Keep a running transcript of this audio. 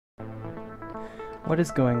What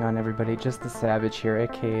is going on, everybody? Just the Savage here,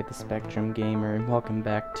 aka the Spectrum Gamer, and welcome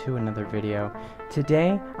back to another video.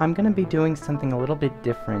 Today, I'm going to be doing something a little bit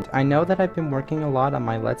different. I know that I've been working a lot on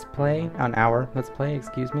my our Let's Play,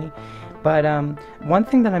 excuse me, but one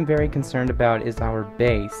thing that I'm very concerned about is our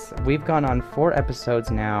base. We've gone on 4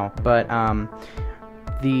 episodes now, but I'm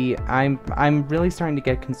really starting to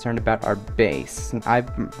get concerned about our base.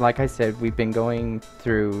 Like I said, we've been going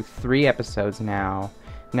through 3 episodes now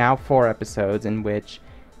 4 episodes in which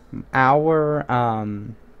our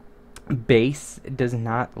base does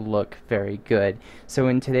not look very good. So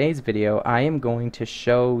in today's video, I am going to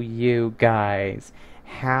show you guys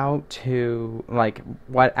how to,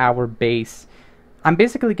 what our base... I'm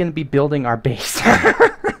basically going to be building our base.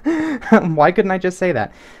 Why couldn't I just say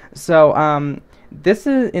that? So, this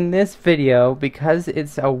is in this video, because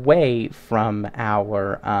it's away from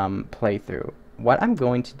our playthrough. What I'm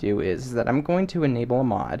going to do is that I'm going to enable a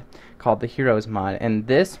mod called the Heroes mod, and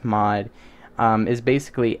this mod is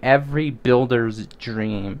basically every builder's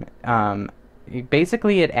dream.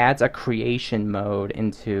 Basically, it adds a creation mode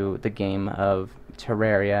into the game of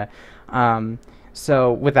Terraria,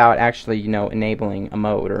 so without actually, enabling a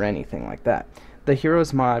mode or anything like that. The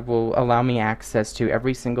Heroes mod will allow me access to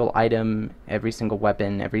every single item, every single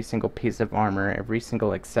weapon, every single piece of armor, every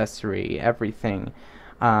single accessory, everything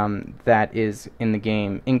that is in the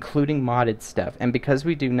game, including modded stuff. And because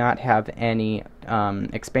we do not have any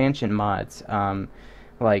expansion mods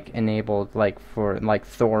enabled, for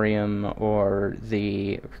Thorium or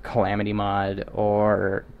the Calamity mod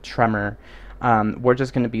or Tremor, we're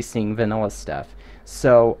just going to be seeing vanilla stuff.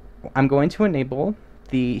 So I'm going to enable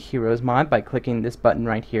the Heroes mod by clicking this button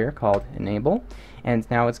right here called Enable, and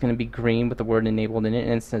now it's going to be green with the word enabled in it,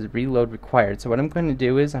 and it says reload required. So what I'm going to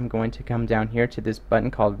do is I'm going to come down here to this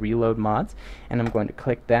button called reload mods, and I'm going to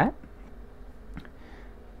click that.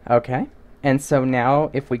 Okay, and so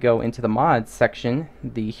now if we go into the mods section,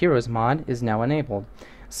 the Heroes mod is now enabled.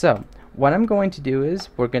 So what I'm going to do is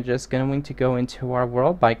we're just going to go into our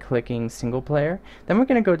world by clicking single player. Then we're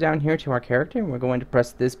going to go down here to our character, and we're going to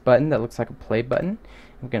press this button that looks like a play button.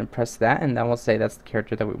 We're going to press that, and that will say that's the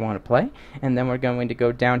character that we want to play. And then we're going to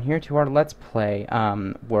go down here to our Let's Play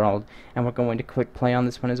world, and we're going to click play on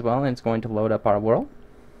this one as well, and it's going to load up our world.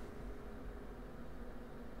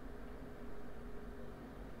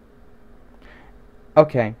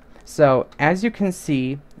 Okay, so as you can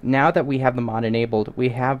see, now that we have the mod enabled, we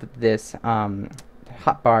have this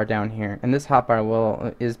hotbar down here, and this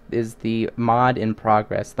hotbar is the mod in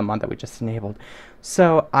progress, the mod that we just enabled.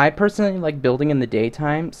 So I personally like building in the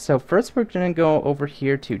daytime. So first we're going to go over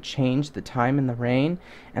here to change the time in the rain,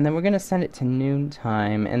 and then we're going to send it to noon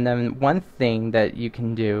time. And then one thing that you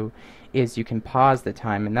can do is you can pause the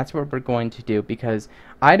time, and that's what we're going to do, because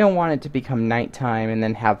I don't want it to become nighttime and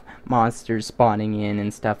then have monsters spawning in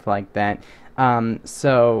and stuff like that.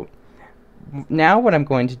 So now what I'm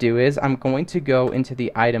going to do is I'm going to go into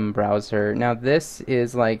the item browser. Now this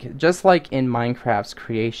is just like in Minecraft's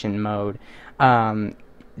creation mode.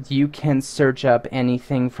 You can search up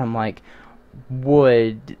anything from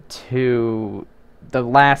wood to the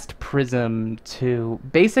last prism to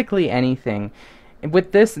basically anything.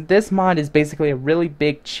 With this mod is basically a really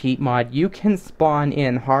big cheat mod. You can spawn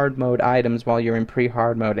in hard mode items while you're in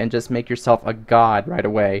pre-hard mode and just make yourself a god right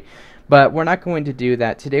away. But we're not going to do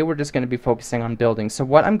that. Today we're just going to be focusing on building. So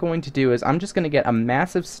what I'm going to do is I'm just going to get a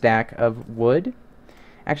massive stack of wood.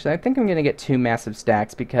 Actually, I think I'm going to get 2 massive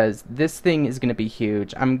stacks because this thing is going to be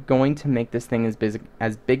huge. I'm going to make this thing as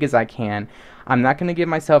big as I can. I'm not going to give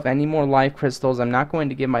myself any more life crystals. I'm not going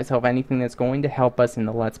to give myself anything that's going to help us in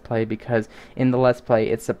the Let's Play, because in the Let's Play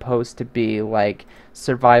it's supposed to be like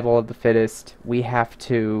survival of the fittest. We have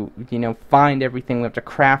to, find everything. We have to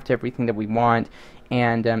craft everything that we want,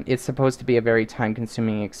 and it's supposed to be a very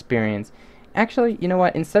time-consuming experience. Actually, you know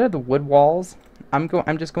what? Instead of the wood walls, I'm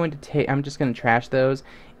just going to trash those,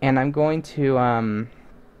 and I'm going to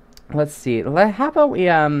let's see. How about we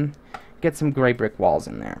get some gray brick walls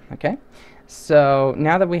in there? Okay. So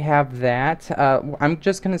now that we have that, I'm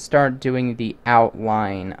just going to start doing the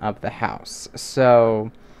outline of the house.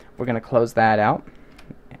 So we're going to close that out.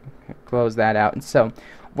 Close that out. And so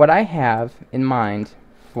what I have in mind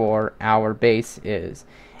for our base is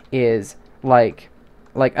like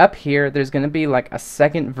up here there's going to be a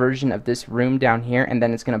second version of this room down here, and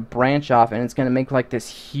then it's going to branch off and it's going to make this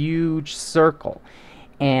huge circle.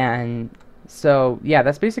 And so yeah,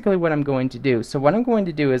 that's basically what I'm going to do. So what I'm going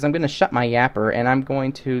to do is I'm going to shut my yapper, and I'm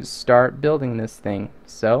going to start building this thing.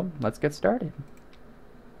 So let's get started.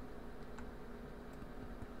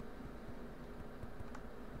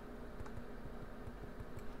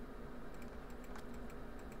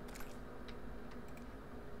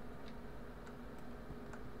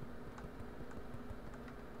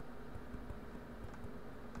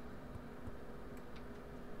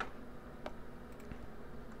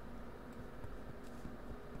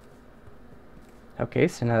 Okay,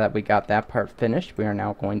 so now that we got that part finished, we are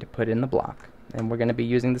now going to put in the block. And we're going to be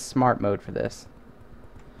using the smart mode for this.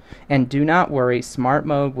 And do not worry, smart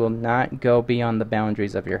mode will not go beyond the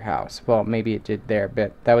boundaries of your house. Well, maybe it did there,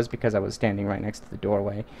 but that was because I was standing right next to the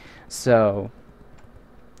doorway. So,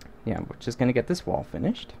 yeah, we're just going to get this wall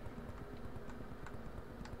finished.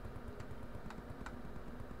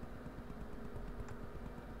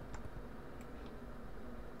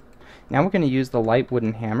 Now we're going to use the light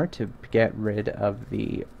wooden hammer to get rid of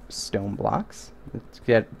the stone blocks, to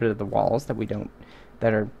get rid of the walls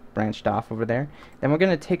that are branched off over there. Then we're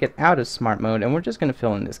going to take it out of smart mode, and we're just going to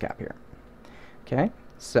fill in this gap here. Okay,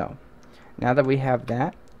 so now that we have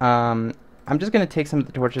that, I'm just going to take some of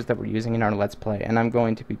the torches that we're using in our Let's Play, and I'm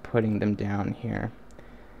going to be putting them down here.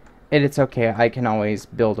 And it's okay, I can always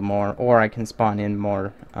build more, or I can spawn in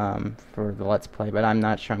more for the Let's Play, but I'm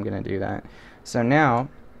not sure I'm going to do that. So now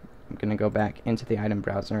I'm going to go back into the item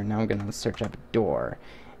browser, and now I'm going to search up a door.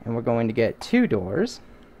 And we're going to get 2 doors.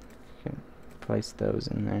 Place those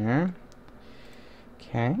in there.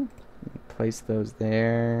 Okay. Place those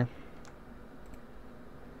there.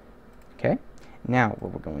 Okay. Now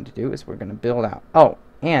what we're going to do is we're going to build out. Oh,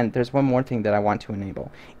 and there's one more thing that I want to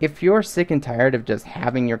enable. If you're sick and tired of just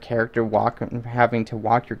having your character having to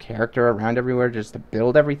walk your character around everywhere just to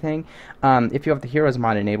build everything, if you have the Heroes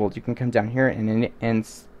mod enabled, you can come down here and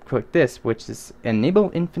click this, which is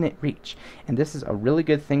enable infinite reach, and this is a really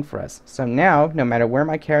good thing for us. So now, no matter where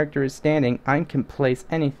my character is standing, I can place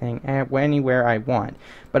anything anywhere I want.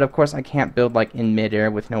 But of course I can't build like in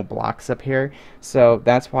midair with no blocks up here, so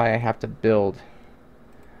that's why I have to build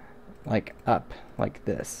like up like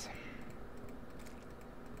this.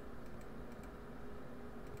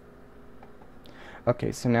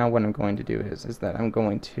 Okay, so now what I'm going to do is that I'm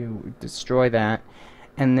going to destroy that,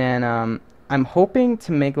 and then I'm hoping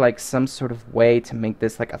to make like some sort of way to make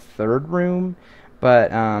this like a 3rd room,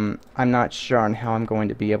 but I'm not sure on how I'm going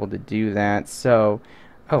to be able to do that. So,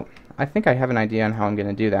 oh, I think I have an idea on how I'm going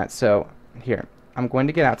to do that. So, here, I'm going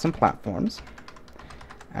to get out some platforms,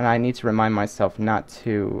 and I need to remind myself not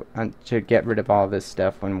to get rid of all this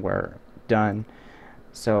stuff when we're done.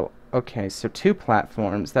 So, okay, so 2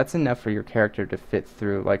 platforms, that's enough for your character to fit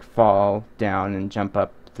through, like fall down and jump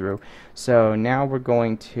up through. So now we're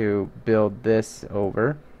going to build this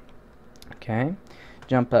over. Okay,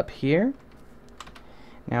 jump up here.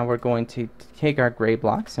 Now we're going to take our gray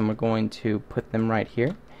blocks and we're going to put them right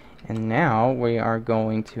here. And now we are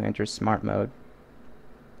going to enter smart mode.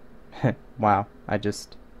 Wow,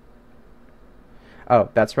 oh,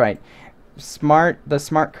 that's right. The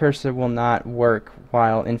smart cursor will not work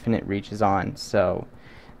while infinite reach is on. So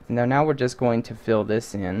now we're just going to fill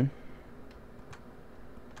this in.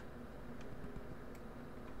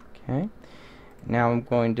 Okay, now I'm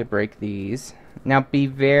going to break these. Now be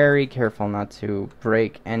very careful not to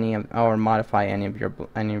break any of or modify any of your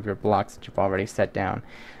blocks that you've already set down.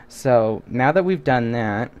 So now that we've done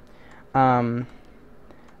that,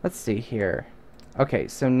 let's see here. Okay,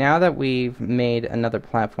 so now that we've made another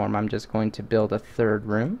platform, I'm just going to build a 3rd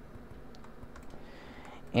room.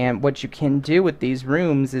 And what you can do with these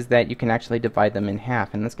rooms is that you can actually divide them in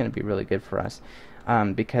half, and that's going to be really good for us.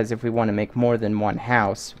 Because if we want to make more than one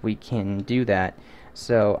house, we can do that.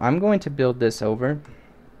 So I'm going to build this over.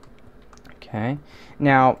 Okay.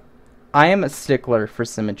 Now, I am a stickler for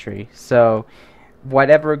symmetry. So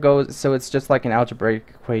whatever goes, so it's just like an algebraic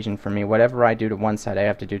equation for me. Whatever I do to one side, I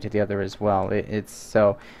have to do to the other as well.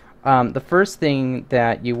 The first thing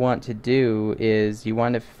that you want to do is you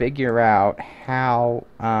want to figure out how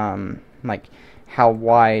how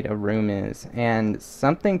wide a room is, and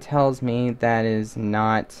something tells me that is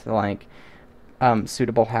not like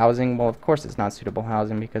suitable housing. Well, of course it's not suitable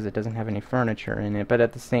housing because it doesn't have any furniture in it, but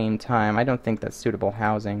at the same time I don't think that's suitable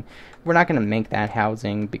housing. We're not going to make that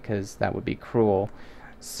housing because that would be cruel.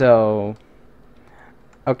 So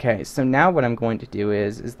okay, so now what I'm going to do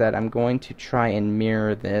is that I'm going to try and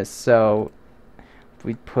mirror this. So if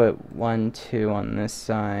we put 1, 2 on this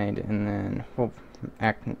side, and then we'll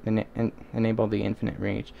enable the infinite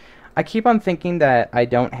reach. I keep on thinking that I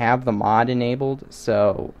don't have the mod enabled,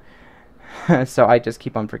 so so I just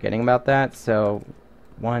keep on forgetting about that. So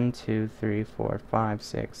 1, 2, 3, 4, 5,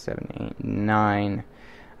 6, 7, 8, 9.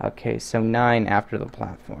 Okay, so 9 after the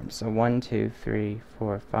platform. So 1, 2, 3,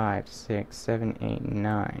 4, 5, 6, 7, 8,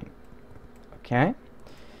 9. Okay,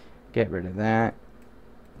 get rid of that.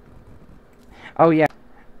 Oh yeah.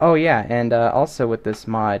 Oh yeah, and also with this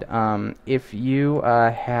mod, if you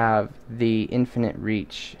have the infinite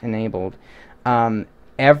reach enabled,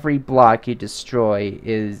 every block you destroy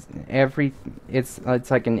it's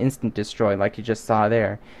like an instant destroy, like you just saw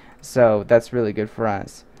there. So that's really good for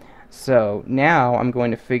us. So now I'm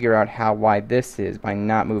going to figure out how wide this is by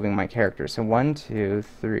not moving my character. So 1, 2,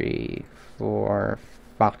 3, 4,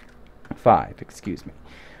 5, excuse me.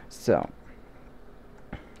 So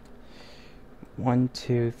 1,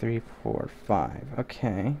 2, 3, 4, 5.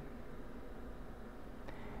 Okay.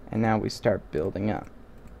 And now we start building up.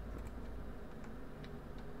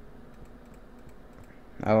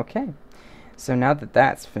 Okay. So now that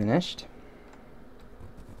that's finished,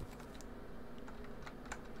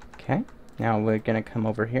 okay, now we're going to come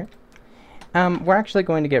over here. We're actually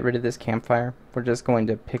going to get rid of this campfire. We're just going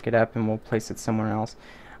to pick it up and we'll place it somewhere else.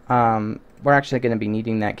 We're actually going to be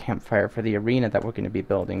needing that campfire for the arena that we're going to be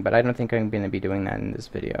building, but I don't think I'm going to be doing that in this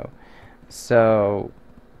video. So,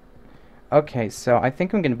 okay, so I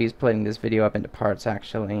think I'm going to be splitting this video up into parts,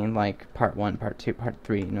 actually, like part 1, part 2, part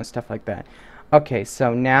 3, you know, stuff like that. Okay,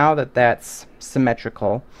 so now that that's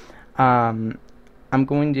symmetrical, I'm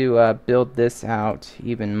going to build this out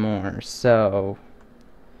even more. So,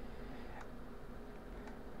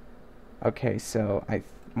 okay, so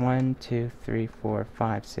 1, 2, 3, 4,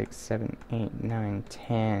 5, 6, 7, 8, 9,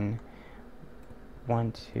 10.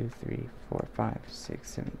 1, 2, 3, 4, 5, 6,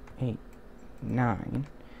 7, 8, 9.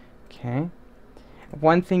 Okay.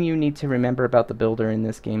 One thing you need to remember about the builder in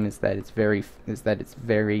this game is that it's very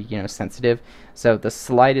you know, sensitive. So the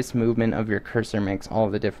slightest movement of your cursor makes all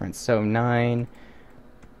the difference. So 9,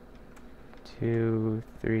 2,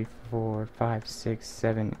 3, 4, 5, 6,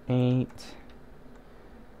 7, 8.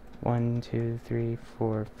 1, 2, 3,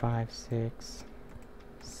 4, 5, 6,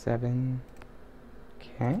 7.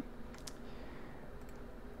 Okay.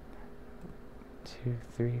 2,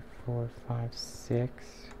 3, 4, 5, 6.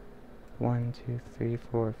 1, 2, 3,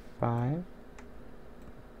 4, 5.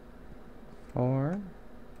 4,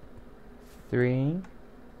 3,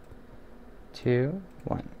 2,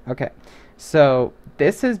 1. Okay. So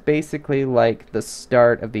this is basically like the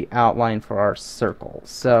start of the outline for our circle.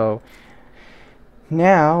 So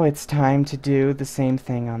now it's time to do the same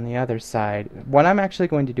thing on the other side. What I'm actually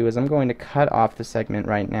going to do is I'm going to cut off the segment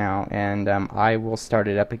right now, and I will start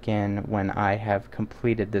it up again when I have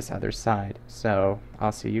completed this other side. So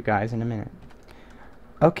I'll see you guys in a minute.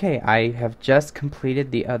 Okay, I have just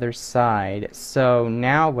completed the other side, so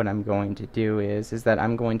now what I'm going to do is that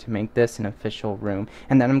I'm going to make this an official room,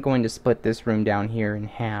 and then I'm going to split this room down here in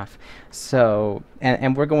half. So,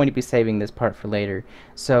 and we're going to be saving this part for later.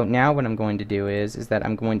 So now what I'm going to do is that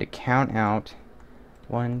I'm going to count out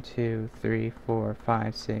 1, 2, 3, 4,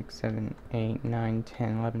 5, 6, 7, 8, 9,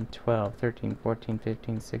 10, 11, 12, 13, 14,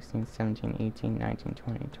 15, 16, 17, 18, 19,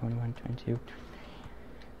 20, 21, 22,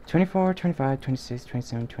 24, 25, 26,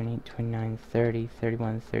 27, 28, 29, 30,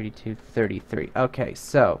 31, 32, 33. Okay,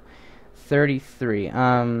 so 33.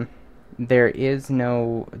 There is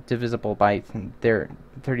no divisible by there.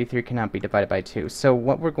 33 cannot be divided by 2. So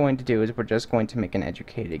what we're going to do is we're just going to make an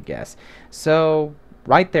educated guess. So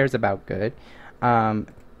right there's about good.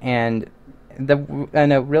 And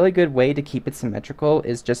a really good way to keep it symmetrical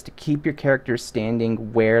is just to keep your character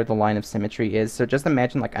standing where the line of symmetry is. So just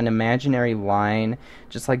imagine like an imaginary line,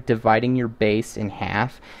 just like dividing your base in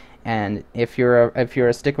half. And if you're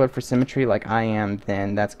a stickler for symmetry like I am,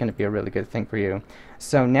 then that's going to be a really good thing for you.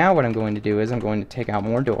 So now what I'm going to do is I'm going to take out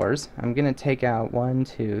more doors. I'm going to take out 1,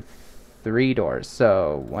 2, 3 doors.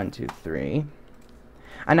 So 1, 2, 3.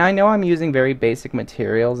 And I know I'm using very basic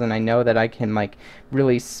materials, and I know that I can like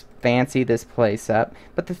really fancy this place up,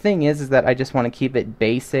 but the thing is that I just want to keep it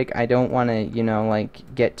basic. I don't want to, you know,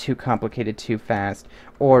 like get too complicated too fast,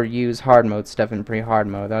 or use hard mode stuff in pre-hard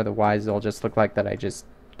mode. Otherwise it'll just look like that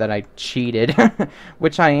I cheated,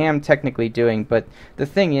 which I am technically doing. But the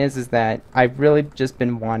thing is that I've really just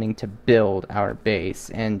been wanting to build our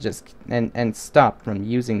base and just and stop from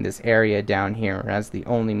using this area down here as the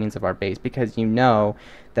only means of our base, because you know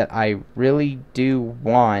that I really do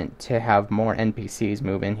want to have more NPCs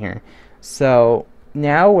move in here. So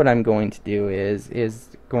now what I'm going to do is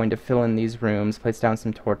going to fill in these rooms, place down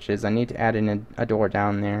some torches. I need to add in a door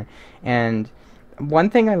down there. And one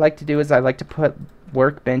thing I like to do is I like to put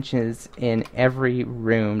workbenches in every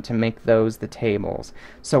room to make those the tables.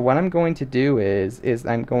 So what I'm going to do is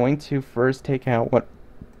I'm going to first take out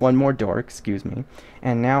one more door, excuse me,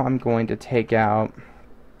 and now I'm going to take out,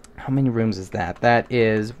 how many rooms is that? That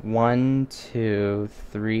is 1, 2,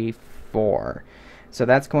 3, 4. So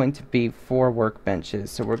that's going to be 4 workbenches.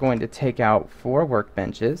 So we're going to take out 4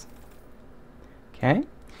 workbenches. Okay,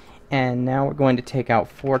 and now we're going to take out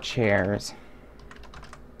 4 chairs.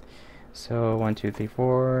 So 1, 2, 3,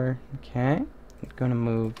 4. Okay, I'm going to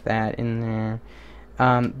move that in there.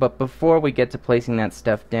 But before we get to placing that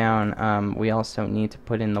stuff down, we also need to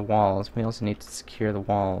put in the walls. We also need to secure the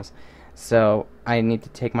walls. So I need to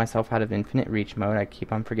take myself out of infinite reach mode. I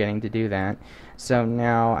keep on forgetting to do that. So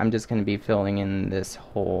now I'm just going to be filling in this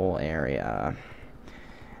whole area.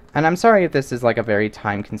 And I'm sorry if this is like a very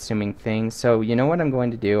time-consuming thing, so you know what I'm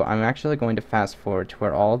going to do? I'm actually going to fast forward to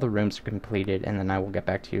where all the rooms are completed, and then I will get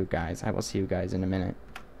back to you guys. I will see you guys in a minute.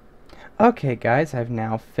 Okay guys, I've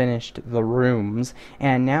now finished the rooms,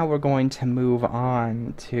 and now we're going to move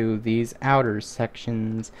on to these outer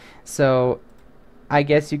sections. So I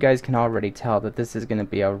guess you guys can already tell that this is going to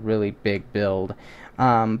be a really big build,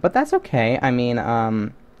 but that's okay. I mean,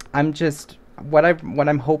 I'm just what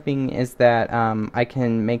I'm hoping is that I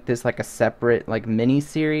can make this like a separate like mini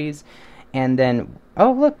series, and then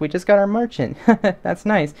oh look, we just got our merchant. That's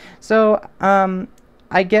nice. So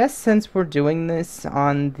I guess since we're doing this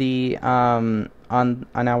on the on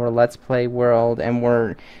our Let's Play world, and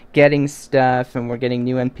we're getting stuff and we're getting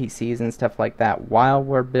new NPCs and stuff like that while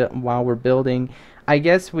we're building, I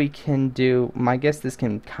guess we can do. I guess this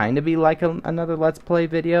can kind of be like another Let's Play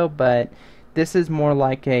video, but this is more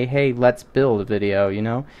like a hey, let's build video, you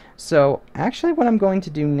know. So actually, what I'm going to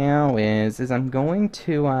do now is I'm going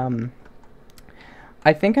to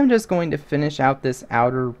I think I'm just going to finish out this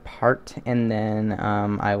outer part, and then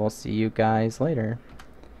I will see you guys later.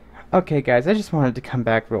 Okay guys, I just wanted to come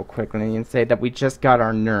back real quickly and say that we just got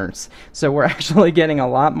our nurse. So we're actually getting a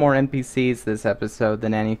lot more NPCs this episode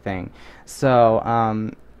than anything. So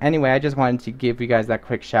anyway, I just wanted to give you guys that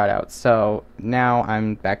quick shout out. So now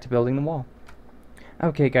I'm back to building the wall.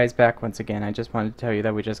 Okay guys, back once again. I just wanted to tell you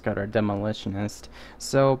that we just got our demolitionist.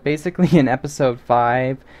 So basically in episode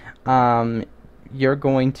 5, you're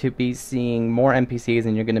going to be seeing more NPCs,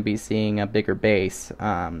 and you're going to be seeing a bigger base.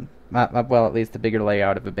 Well, at least a bigger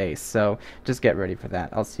layout of a base. So just get ready for that.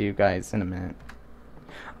 I'll see you guys in a minute.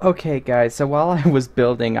 Okay guys, so while I was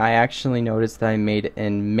building, I actually noticed that I made a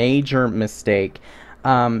major mistake.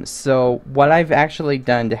 So what I've actually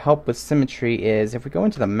done to help with symmetry is, if we go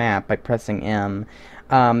into the map by pressing M,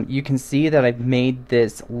 you can see that I've made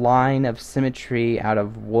this line of symmetry out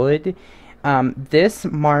of wood. This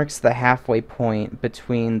marks the halfway point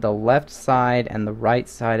between the left side and the right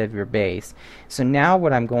side of your base. So now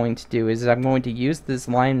what I'm going to do is I'm going to use this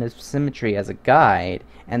line of symmetry as a guide,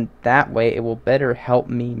 and that way it will better help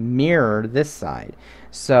me mirror this side.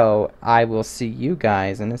 So I will see you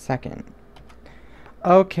guys in a second.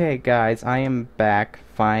 Okay guys, I am back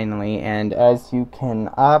finally, and as you can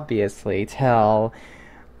obviously tell,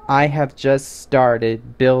 I have just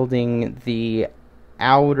started building the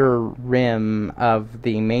outer rim of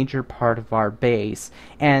the major part of our base.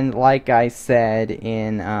 And like I said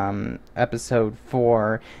in episode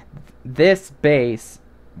 4, this base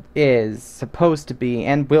is supposed to be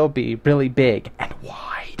and will be really big and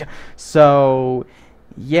wide. So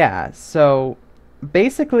yeah, so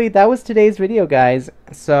basically that was today's video, guys.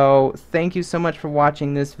 So thank you so much for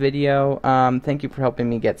watching this video. Thank you for helping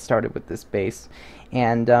me get started with this base,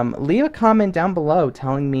 and leave a comment down below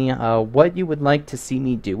telling me what you would like to see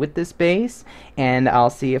me do with this base, and I'll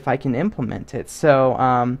see if I can implement it. So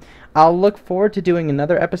I'll look forward to doing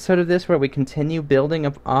another episode of this where we continue building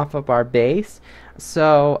off of our base.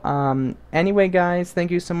 So anyway guys,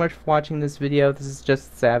 thank you so much for watching this video. This is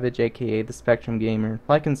just Savage, aka the Spectrum Gamer.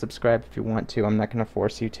 Like and subscribe if you want to. I'm not going to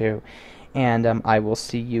force you to. And I will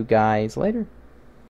see you guys later.